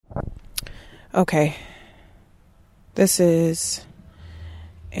Okay. This is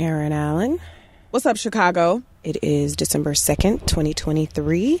Aaron Allen. What's up, Chicago? It is December 2nd,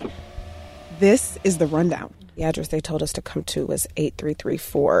 2023. This is the rundown. The address they told us to come to was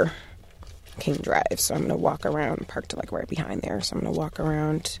 8334 King Drive. So I'm going to walk around, parked like right behind there. So I'm going to walk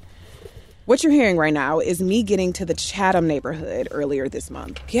around. What you're hearing right now is me getting to the Chatham neighborhood earlier this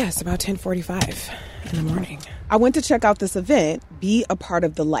month. Yeah, it's about 10:45 in the morning. I went to check out this event, Be a Part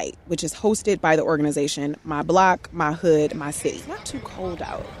of the Light, which is hosted by the organization My Block, My Hood, My City. It's not too cold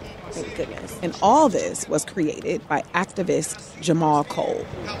out, thank goodness. And all this was created by activist Jahmal Cole.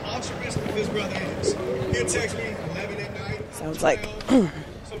 How altruistic his brother is. He'll text me 11 at night. Sounds like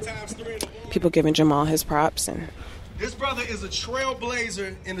sometimes 3 in the morning. people giving Jahmal his props. And This brother is a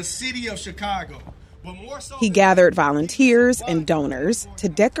trailblazer in the city of Chicago. But more so, he gathered volunteers and donors to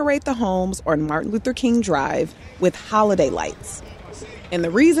decorate the homes on Martin Luther King Drive with holiday lights. And the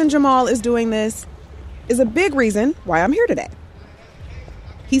reason Jahmal is doing this is a big reason why I'm here today.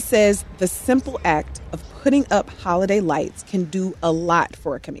 He says the simple act of putting up holiday lights can do a lot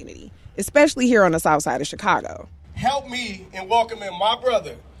for a community, especially here on the south side of Chicago. help me in welcoming my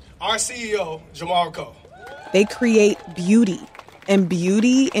brother, our CEO, Jahmal Cole. They create beauty, and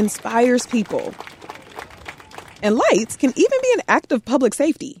beauty inspires people. And lights can even be an act of public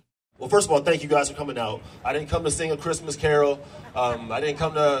safety. Well, first of all, thank you guys for coming out. I didn't come to sing a Christmas carol. I didn't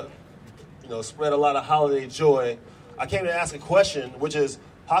come to, spread a lot of holiday joy. I came to ask a question, which is,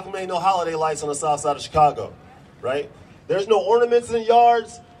 how come there ain't no holiday lights on the south side of Chicago, right? There's no ornaments in the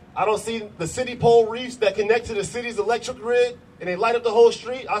yards. I don't see the city pole reefs that connect to the city's electric grid, and they light up the whole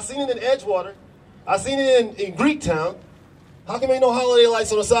street. I've seen it in Edgewater. I've seen it in Greektown. How come there ain't no holiday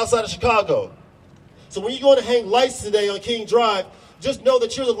lights on the south side of Chicago? So when you're going to hang lights today on King Drive, just know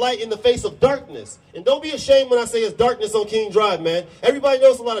that you're the light in the face of darkness. And don't be ashamed when I say it's darkness on King Drive, man. Everybody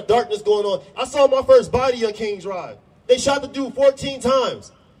knows a lot of darkness going on. I saw my first body on King Drive. They shot the dude 14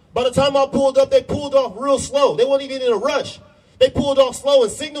 times. By the time I pulled up, they pulled off real slow. They weren't even in a rush. They pulled off slow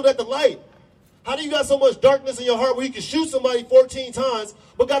and signaled at the light. How do you got so much darkness in your heart where you can shoot somebody 14 times,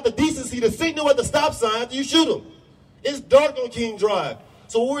 but got the decency to signal at the stop sign after you shoot them? It's dark on King Drive.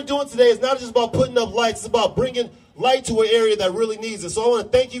 So what we're doing today is not just about putting up lights, it's about bringing light to an area that really needs it. So I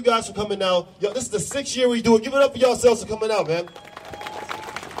want to thank you guys for coming out. Yo, this is the 6th year we do it. Give it up for yourselves for coming out, man.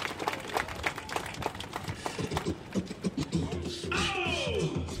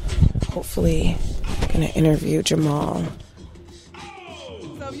 Hopefully, I'm going to interview Jahmal.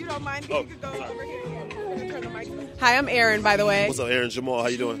 So if you don't mind, you could go over here. I'm gonna turn the mic. Hi, I'm Erin, by the way. What's up, Aaron? Jahmal, how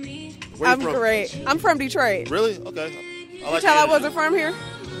you doing? Where I'm you from? great. I'm from Detroit. Really? Okay. Could you tell I wasn't from here?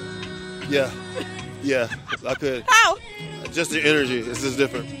 Yeah, I could. How? Just the energy, it's just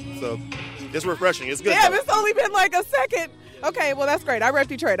different. So it's refreshing. It's good. Damn, though. it's only been like a second. Okay, well, that's great. I rep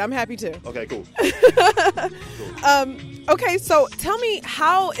Detroit. I'm happy too. Okay, cool. Okay, so tell me,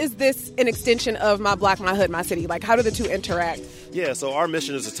 how is this an extension of My Block, My Hood, My City? Like, how do the two interact? Yeah, so our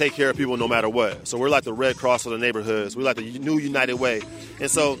mission is to take care of people no matter what. So we're like the Red Cross of the neighborhoods. We're like the new United Way. And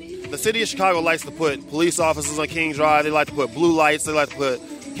so the city of Chicago likes to put police officers on King Drive. They like to put blue lights. They like to put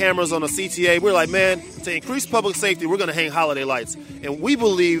cameras on the CTA. We're like, man, to increase public safety, we're going to hang holiday lights. And we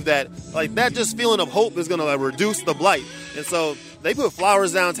believe that, like, that just feeling of hope is going to reduce the blight. And so they put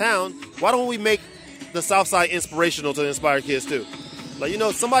flowers downtown. Why don't we make the South Side inspirational to inspire kids too? Like,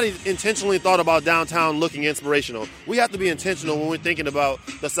 somebody intentionally thought about downtown looking inspirational. We have to be intentional when we're thinking about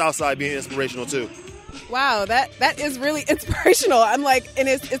the South Side being inspirational too. Wow, that is really inspirational. I'm like, and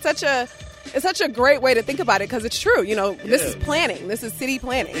it's such a great way to think about it, because it's true. This is planning. This is city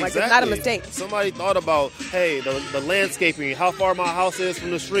planning. Exactly. Like, it's not a mistake. Somebody thought about, hey, the landscaping, how far my house is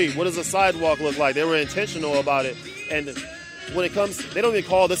from the street. What does the sidewalk look like? They were intentional about it. And when it comes, they don't even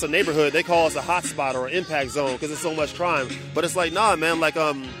call this a neighborhood. They call us a hot spot or an impact zone because there's so much crime. But it's like, nah, man, like,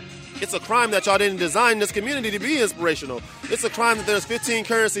 it's a crime that y'all didn't design this community to be inspirational. It's a crime that there's 15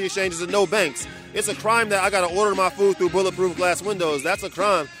 currency exchanges and no banks. It's a crime that I got to order my food through bulletproof glass windows. That's a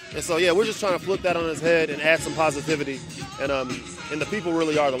crime. And so, yeah, we're just trying to flip that on his head and add some positivity. And the people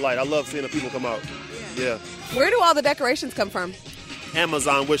really are the light. I love seeing the people come out. Yeah. Where do all the decorations come from?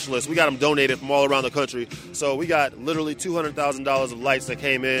 Amazon wish list. We got them donated from all around the country. So we got literally $200,000 of lights that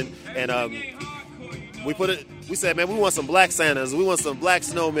came in. And we said, man, we want some black Santas. We want some black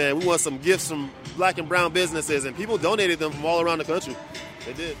snowmen. We want some gifts from black and brown businesses. And people donated them from all around the country.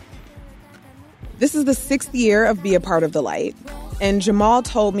 They did. This is the 6th year of Be a Part of the Light. And Jahmal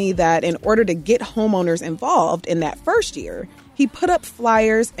told me that in order to get homeowners involved in that first year, he put up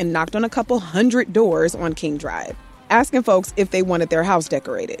flyers and knocked on a couple hundred doors on King Drive, asking folks if they wanted their house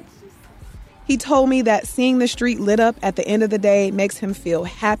decorated. He told me that seeing the street lit up at the end of the day makes him feel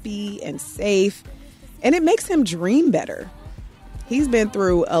happy and safe, and it makes him dream better. He's been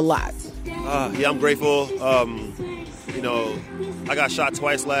through a lot. Yeah, I'm grateful. I got shot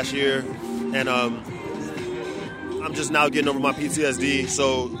twice last year, and I'm just now getting over my PTSD.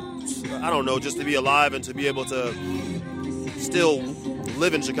 So, I don't know, just to be alive and to be able to still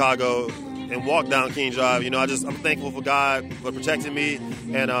live in Chicago and walk down King Drive, I'm thankful for God for protecting me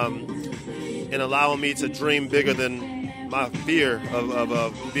and allowing me to dream bigger than my fear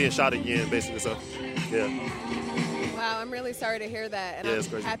of being shot again, basically. So, yeah. Wow, I'm really sorry to hear that, and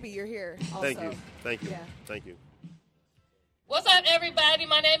I'm happy you're here also. Thank you. Yeah. Thank you. What's up, everybody?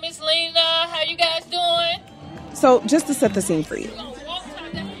 My name is Lena. How you guys doing? So, just to set the scene for you,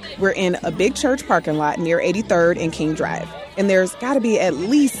 we're in a big church parking lot near 83rd and King Drive. And there's got to be at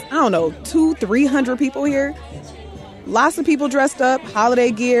least, 200-300 people here. Lots of people dressed up,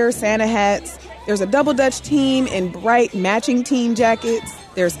 holiday gear, Santa hats. There's a double Dutch team in bright matching team jackets.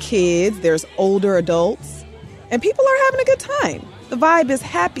 There's kids, there's older adults. And people are having a good time. The vibe is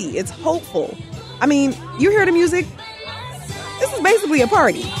happy, it's hopeful. I mean, you hear the music? This is basically a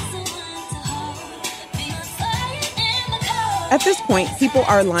party. At this point, people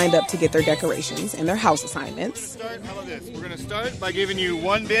are lined up to get their decorations and their house assignments. How about this? We're going to start by giving you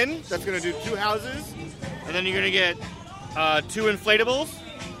one bin that's going to do 2 houses, and then you're going to get 2 inflatables,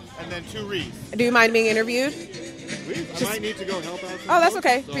 and then 2 wreaths. Do you mind being interviewed? I might need to go help out. Oh, that's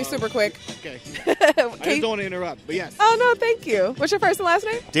okay. So, be super quick. Okay. I just don't want to interrupt, but yes. Oh, no, thank you. What's your first and last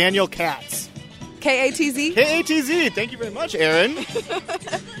name? Daniel Katz. K-A-T-Z? K-A-T-Z. Thank you very much, Aaron.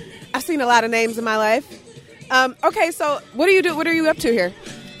 I've seen a lot of names in my life. Okay, so what do you do? What are you up to here?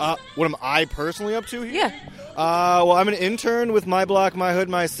 What am I personally up to here? Yeah. Well, I'm an intern with My Block, My Hood,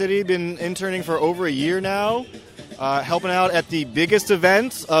 My City. Been interning for over a year now. Helping out at the biggest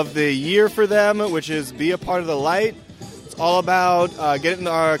event of the year for them, which is Be a Part of the Light. It's all about getting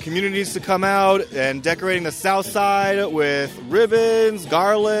our communities to come out and decorating the South Side with ribbons,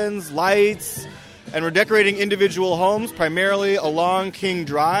 garlands, lights. And we're decorating individual homes, primarily along King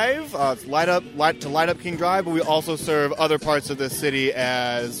Drive, to light up King Drive, but we also serve other parts of the city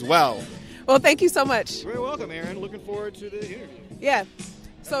as well. Well, thank you so much. You're very welcome, Aaron. Looking forward to the interview. Yeah.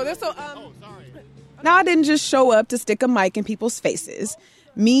 So this will. Sorry. Now, I didn't just show up to stick a mic in people's faces.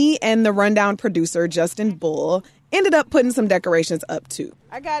 Me and the Rundown producer, Justin Bull, ended up putting some decorations up, too.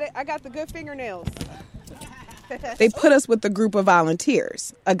 I got it. I got the good fingernails. They put us with a group of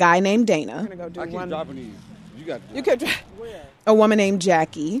volunteers. A guy named Dana. I keep dropping these. You could drive. A woman named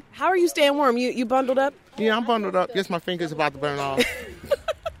Jackie. How are you staying warm? You bundled up? Yeah, I'm bundled up. Guess my finger's about to burn off.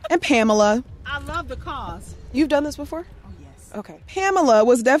 And Pamela. I love the cause. You've done this before? Oh, yes. Okay. Pamela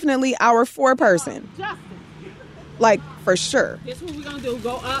was definitely our 4-person. Justin. Like, for sure. Here's what we're going to do.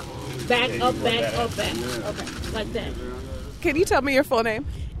 Go up, back, up, back, up, back. Okay, like that. Can you tell me your full name?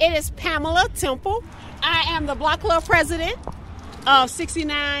 It is Pamela Temple. I am the block club president of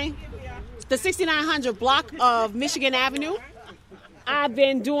the 6900 block of Michigan Avenue. I've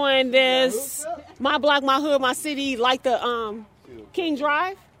been doing this, My Block, My Hood, My City, like the King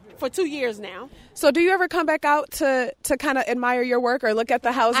Drive for 2 years now. So do you ever come back out to kind of admire your work or look at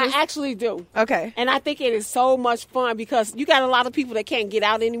the houses? I actually do. Okay. And I think it is so much fun because you got a lot of people that can't get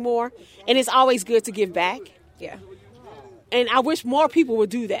out anymore, and it's always good to give back. Yeah. And I wish more people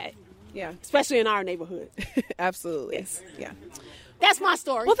would do that. Yeah. Especially in our neighborhood. Absolutely. Yes. Yeah. That's my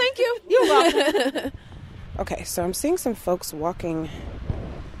story. Well, thank you. You're welcome. Okay, so I'm seeing some folks walking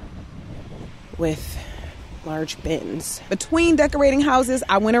with large bins. Between decorating houses,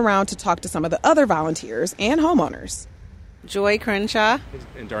 I went around to talk to some of the other volunteers and homeowners. Joy Crenshaw.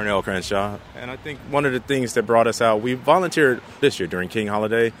 And Darnell Crenshaw. And I think one of the things that brought us out, we volunteered this year during King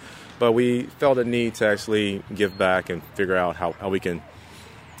Holiday, but we felt a need to actually give back and figure out how we can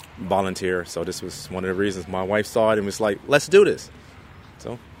volunteer. So this was one of the reasons. My wife saw it and was like, let's do this.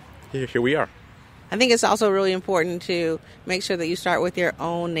 So here we are. I think it's also really important to make sure that you start with your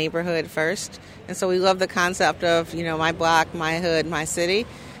own neighborhood first. And so we love the concept of, my block, my hood, my city,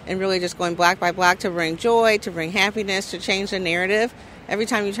 and really just going block by block to bring joy, to bring happiness, to change the narrative. Every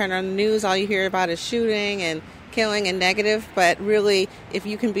time you turn on the news, all you hear about is shooting and killing and negative. But really, if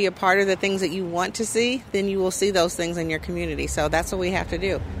you can be a part of the things that you want to see, then you will see those things in your community. So that's what we have to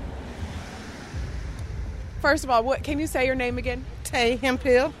do. First of all, what can you say your name again? Tay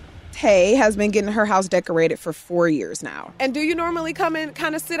Hemphill. Tay has been getting her house decorated for 4 years now. And do you normally come and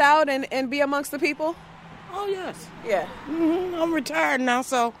kind of sit out and be amongst the people? Oh, yes. Yeah. Mm-hmm. I'm retired now,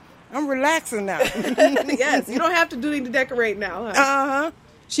 so I'm relaxing now. Yes, you don't have to do anything to decorate now, huh? Uh-huh.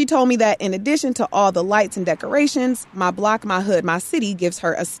 She told me that in addition to all the lights and decorations, My Block, My Hood, My City gives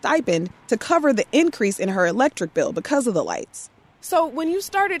her a stipend to cover the increase in her electric bill because of the lights. So when you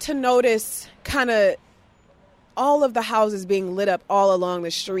started to notice kind of all of the houses being lit up all along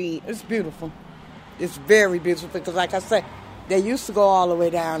the street. It's beautiful. It's very beautiful because, like I said, they used to go all the way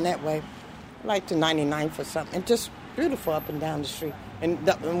down that way, like to 99th or something. And just beautiful up and down the street. And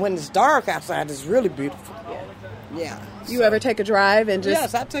when it's dark outside, it's really beautiful. Yeah. You ever take a drive and just...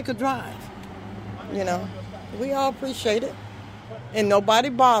 Yes, I take a drive. You know, we all appreciate it. And nobody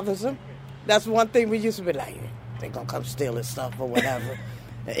bothers them. That's one thing we used to be like, they're going to come stealing stuff or whatever.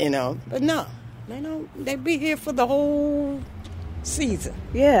 You know, but no. They be here for the whole season.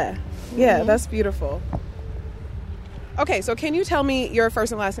 Yeah. Yeah, that's beautiful. Okay, so can you tell me your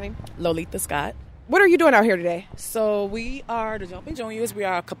first and last name? Lolita Scott. What are you doing out here today? So we are the Jumping Juniors. We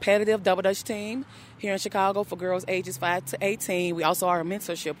are a competitive double dutch team here in Chicago for girls ages 5 to 18. We also are a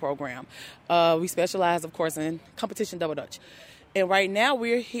mentorship program. We specialize, of course, in competition double dutch. And right now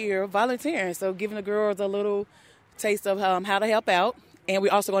we're here volunteering, so giving the girls a little taste of how to help out. And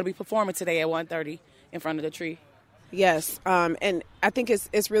we're also going to be performing today at 1:30 in front of the tree. Yes, and I think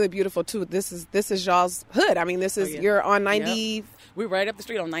it's really beautiful too. This is y'all's hood. I mean, you're on 90. Yep. We're right up the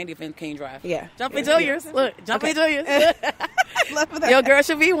street on 90th and King Drive. Yeah, Jumping Juniors. Look, Jumping Juniors. Love that. Your girl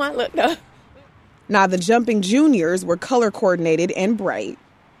should be one. Look, no. Now the Jumping Juniors were color coordinated and bright,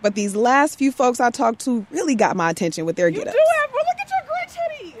 but these last few folks I talked to really got my attention with their get-ups. You do have. Well, look at your Grinch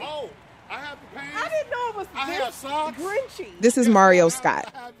hoodie. Oh, I have the pants. I didn't know it was have socks. Grinchy. This is Mario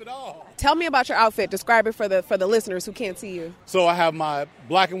Scott. I have it all. Tell me about your outfit. Describe it for the listeners who can't see you. So I have my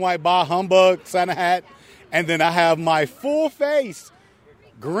black and white Bah Humbug Santa hat, and then I have my full face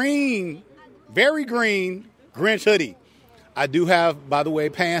green, very green Grinch hoodie. I do have, by the way,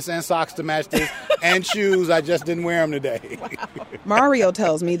 pants and socks to match this, and shoes. I just didn't wear them today. Wow. Mario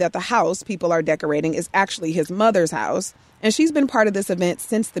tells me that the house people are decorating is actually his mother's house, and she's been part of this event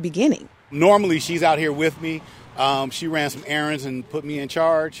since the beginning. Normally, she's out here with me. She ran some errands and put me in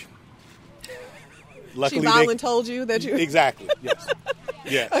charge. Luckily, she voluntold you that you... Exactly, yes.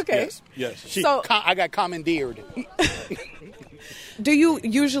 Yes, okay. Yes. I got commandeered. Do you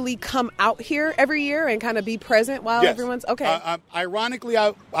usually come out here every year and kind of be present while everyone's... Okay. Ironically,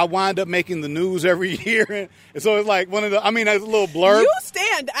 I wind up making the news every year. And so it's like one of the... I mean, it's a little blurb. You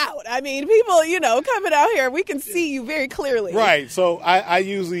stand out. I mean, people, coming out here, we can see you very clearly. Right. So I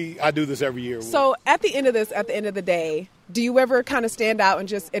do this every year. So at the end of the day, do you ever kind of stand out and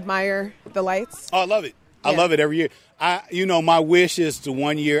just admire the lights? Oh, I love it. I love it every year. My wish is to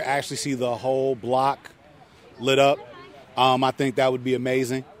one year actually see the whole block lit up. I think that would be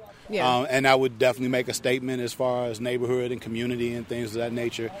amazing. Yeah. And that would definitely make a statement as far as neighborhood and community and things of that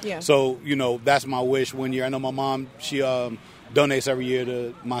nature. Yeah. So, that's my wish one year. I know my mom, she donates every year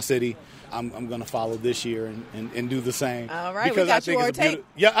to my city. I'm going to follow this year and do the same. All right, because we got you on tape.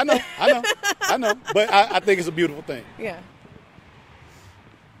 Yeah, I know. But I think it's a beautiful thing. Yeah.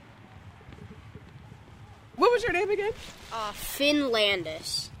 What was your name again? Finn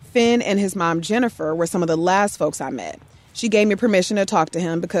Landis. Finn and his mom, Jennifer, were some of the last folks I met. She gave me permission to talk to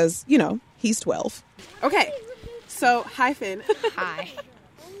him because, he's 12. Okay. So, hi, Finn. Hi.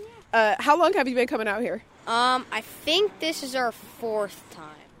 How long have you been coming out here? I think this is our 4th time.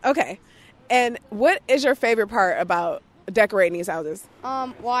 Okay. And what is your favorite part about decorating these houses?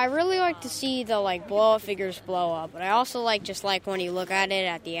 Well, I really like to see the, blow-up figures blow up. But I also like when you look at it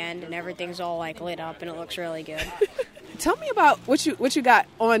at the end and everything's all, lit up and it looks really good. Tell me about what you got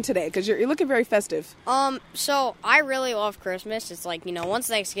on today, because you're looking very festive. So I really love Christmas. It's once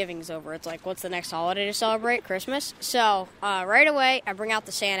Thanksgiving's over, it's what's the next holiday to celebrate? Christmas. So right away, I bring out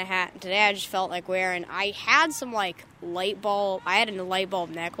the Santa hat. And today I just felt like wearing. I had some light bulb. I had a light bulb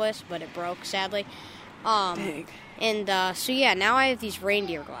necklace, but it broke sadly. Dang. And so yeah, now I have these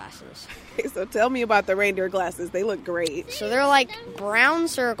reindeer glasses. So tell me about the reindeer glasses. They look great. So they're brown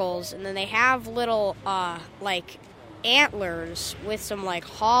circles, and then they have little antlers with some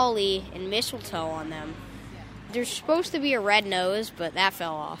holly and mistletoe on them. There's supposed to be a red nose, but that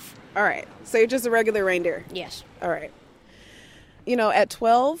fell off. All right. So you're just a regular reindeer? Yes. All right. At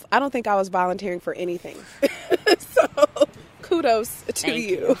 12, I don't think I was volunteering for anything. So kudos to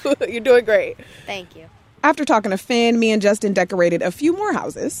you. You're doing great. Thank you. After talking to Finn, me and Justin decorated a few more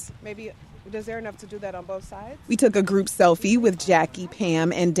houses. Maybe, is there enough to do that on both sides? We took a group selfie with Jackie,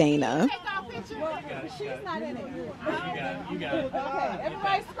 Pam, and Dana. She's not in it. You got it. Okay,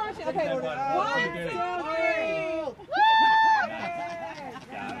 everybody's scrunching. Okay, 1, 2,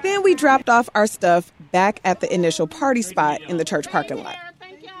 3. Then we dropped off our stuff back at the initial party spot in the church parking lot.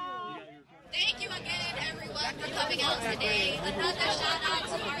 Thank you again, everyone, for coming out today. Another shout out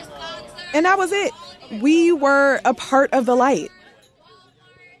to And that was it. We were a part of the light.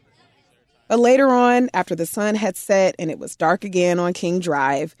 But later on, after the sun had set and it was dark again on King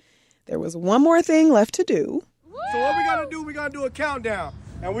Drive, there was one more thing left to do. So what we got to do, we got to do a countdown,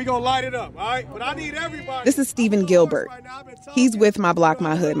 and we going to light it up, all right? But I need everybody. This is Stephen Gilbert. He's with My Block,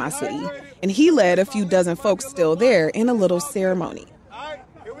 My Hood, My City, and he led a few dozen folks still there in a little ceremony.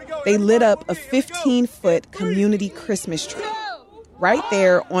 They lit up a 15-foot community Christmas tree right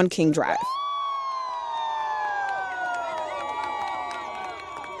there on King Drive.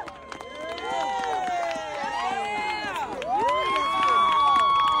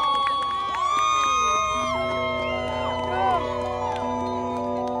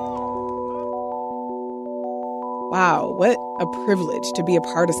 Wow, what a privilege to be a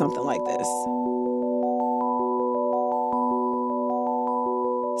part of something like this.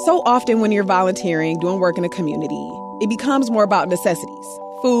 So often when you're volunteering, doing work in a community, it becomes more about necessities: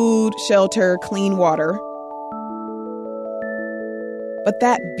 food, shelter, clean water. But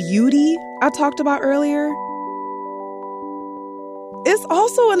that beauty I talked about earlier is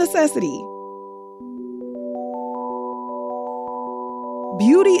also a necessity.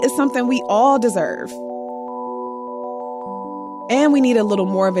 Beauty is something we all deserve. And we need a little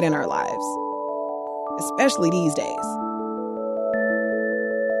more of it in our lives, especially these days.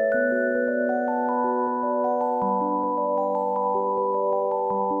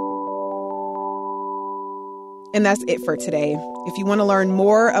 And that's it for today. If you want to learn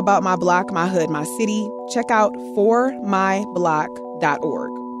more about My Block, My Hood, My City, check out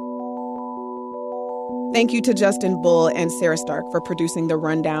formyblock.org. Thank you to Justin Bull and Sarah Stark for producing The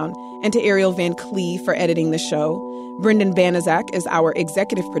Rundown, and to Ariel Van Cleve for editing the show. Brendan Banaszak is our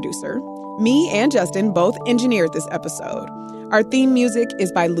executive producer. Me and Justin both engineered this episode. Our theme music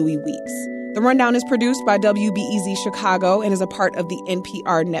is by Louis Weeks. The Rundown is produced by WBEZ Chicago and is a part of the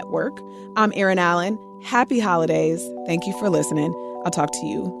NPR network. I'm Erin Allen. Happy holidays. Thank you for listening. I'll talk to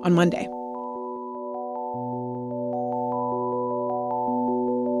you on Monday.